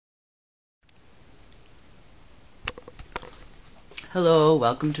Hello,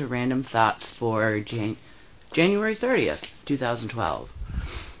 welcome to Random Thoughts for January 30th,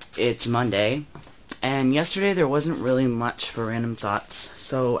 2012. It's Monday, and yesterday there wasn't really much for Random Thoughts,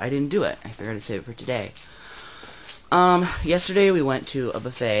 so I didn't do it. I figured I'd save it for today. Yesterday we went to a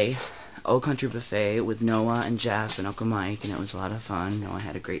buffet, Old Country Buffet, with Noah and Jeff and Uncle Mike, and it was a lot of fun. Noah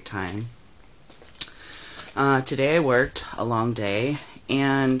had a great time. Today I worked a long day,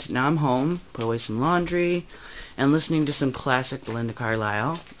 and now I'm home, put away some laundry, and listening to some classic Belinda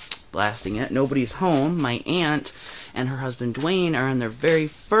Carlisle, blasting it. Nobody's home. My aunt and her husband Dwayne are on their very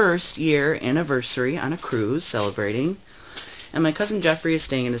first year anniversary on a cruise, celebrating, and my cousin Jeffrey is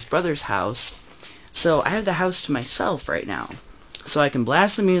staying at his brother's house, so I have the house to myself right now. So I can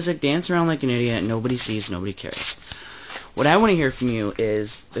blast the music, dance around like an idiot, nobody sees, nobody cares. What I want to hear from you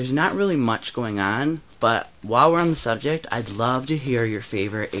is, there's not really much going on, but while we're on the subject, I'd love to hear your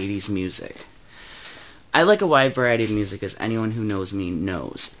favorite 80s music. I like a wide variety of music, as anyone who knows me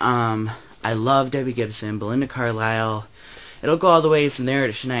knows. I love Debbie Gibson, Belinda Carlisle. It'll go all the way from there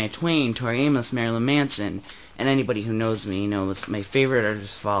to Shania Twain, Tori Amos, Marilyn Manson, and anybody who knows me knows my favorite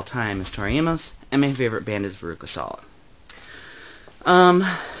artist of all time is Tori Amos, and my favorite band is Veruca Salt.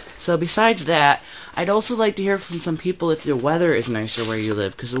 So besides that, I'd also like to hear from some people if the weather is nicer where you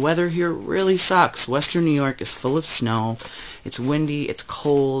live, because the weather here really sucks. Western New York is full of snow, it's windy, it's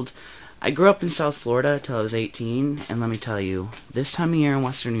cold. I grew up in South Florida till I was 18, and let me tell you, this time of year in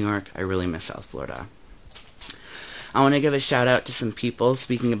Western New York, I really miss South Florida. I want to give a shout out to some people,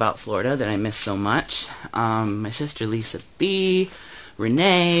 speaking about Florida, that I miss so much. My sister Lisa B,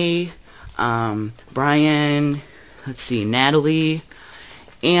 Renee, Brian, Natalie,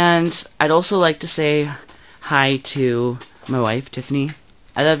 and I'd also like to say hi to my wife, Tiffany.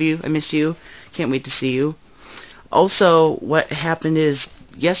 I love you, I miss you, can't wait to see you. Also, what happened is,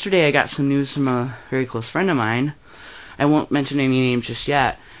 yesterday I got some news from a very close friend of mine, I won't mention any names just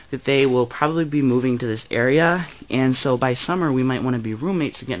yet, that they will probably be moving to this area, and so by summer we might want to be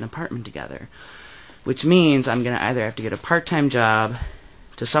roommates and get an apartment together. Which means I'm going to either have to get a part-time job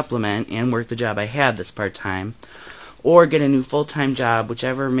to supplement and work the job I have that's part-time, or get a new full-time job,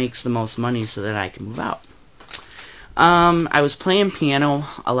 whichever makes the most money so that I can move out. I was playing piano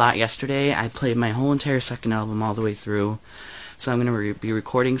a lot yesterday. I played my whole entire second album all the way through. So I'm going to be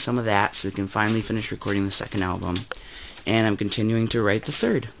recording some of that so we can finally finish recording the second album. And I'm continuing to write the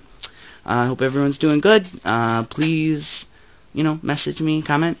third. I hope everyone's doing good. Please, message me,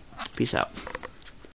 comment. Peace out.